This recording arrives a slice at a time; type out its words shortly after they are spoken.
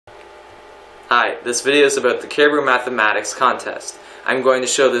Hi, this video is about the Caribou Mathematics Contest. I'm going to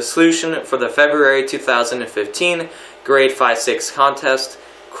show the solution for the February 2015 Grade 5-6 Contest,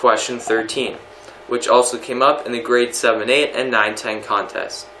 Question 13, which also came up in the Grade 7-8 and 9-10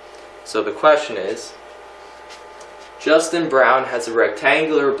 contest. So the question is, Justin Brown has a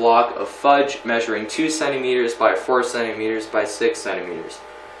rectangular block of fudge measuring 2 centimeters by 4 centimeters by 6 centimeters.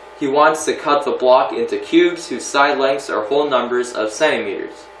 He wants to cut the block into cubes whose side lengths are whole numbers of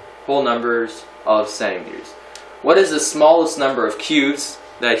centimeters. What is the smallest number of cubes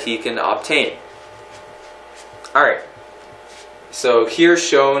that he can obtain? Alright, so here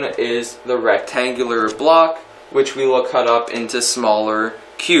shown is the rectangular block, which we will cut up into smaller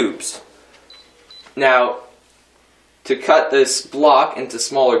cubes. Now, to cut this block into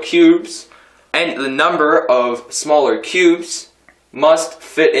smaller cubes, and the number of smaller cubes must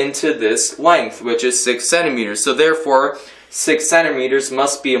fit into this length, which is 6 centimeters. So therefore, 6 centimeters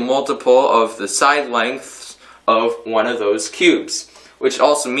must be a multiple of the side lengths of one of those cubes, which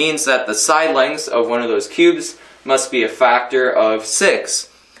also means that the side lengths of one of those cubes must be a factor of 6.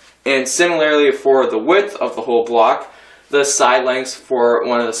 And similarly for the width of the whole block, the side lengths for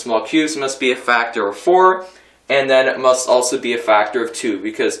one of the small cubes must be a factor of 4, and then it must also be a factor of 2,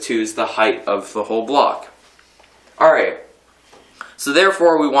 because 2 is the height of the whole block. Alright, so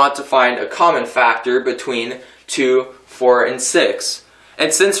therefore we want to find a common factor between 2, 4, and 6.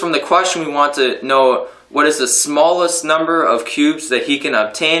 And since from the question we want to know what is the smallest number of cubes that he can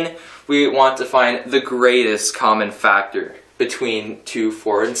obtain, we want to find the greatest common factor between 2,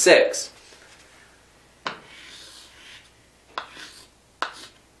 4, and 6.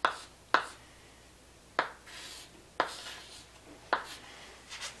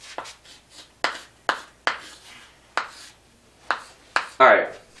 Alright,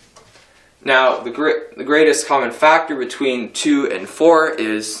 now the greatest common factor between 2 and 4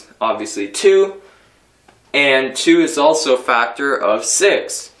 is obviously 2, and 2 is also a factor of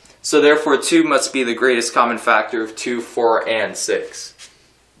 6. So therefore 2 must be the greatest common factor of 2, 4, and 6.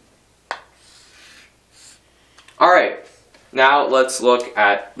 Alright, now let's look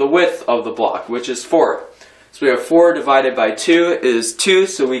at the width of the block, which is 4. So we have 4 divided by 2 is 2,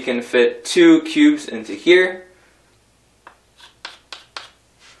 so we can fit 2 cubes into here.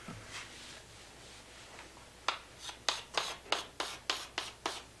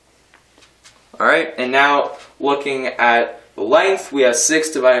 Alright, and now looking at the length, we have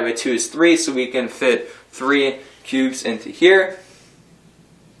 6 divided by 2 is 3, so we can fit 3 cubes into here.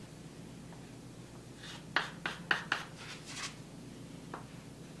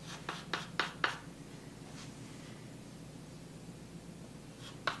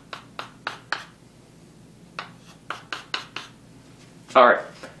 Alright,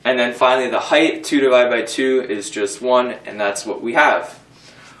 and then finally the height, 2 divided by 2 is just 1, and that's what we have.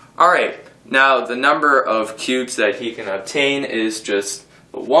 Alright. Now, the number of cubes that he can obtain is just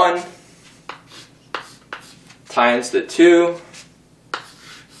the 1 times the 2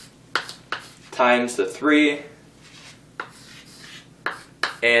 times the 3,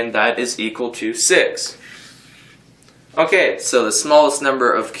 and that is equal to 6. Okay, so the smallest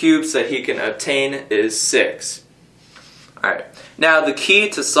number of cubes that he can obtain is 6. Alright, now the key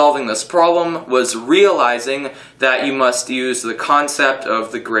to solving this problem was realizing that you must use the concept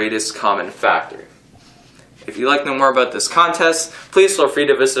of the greatest common factor. If you'd like to know more about this contest, please feel free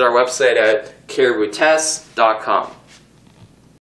to visit our website at caribouttests.com.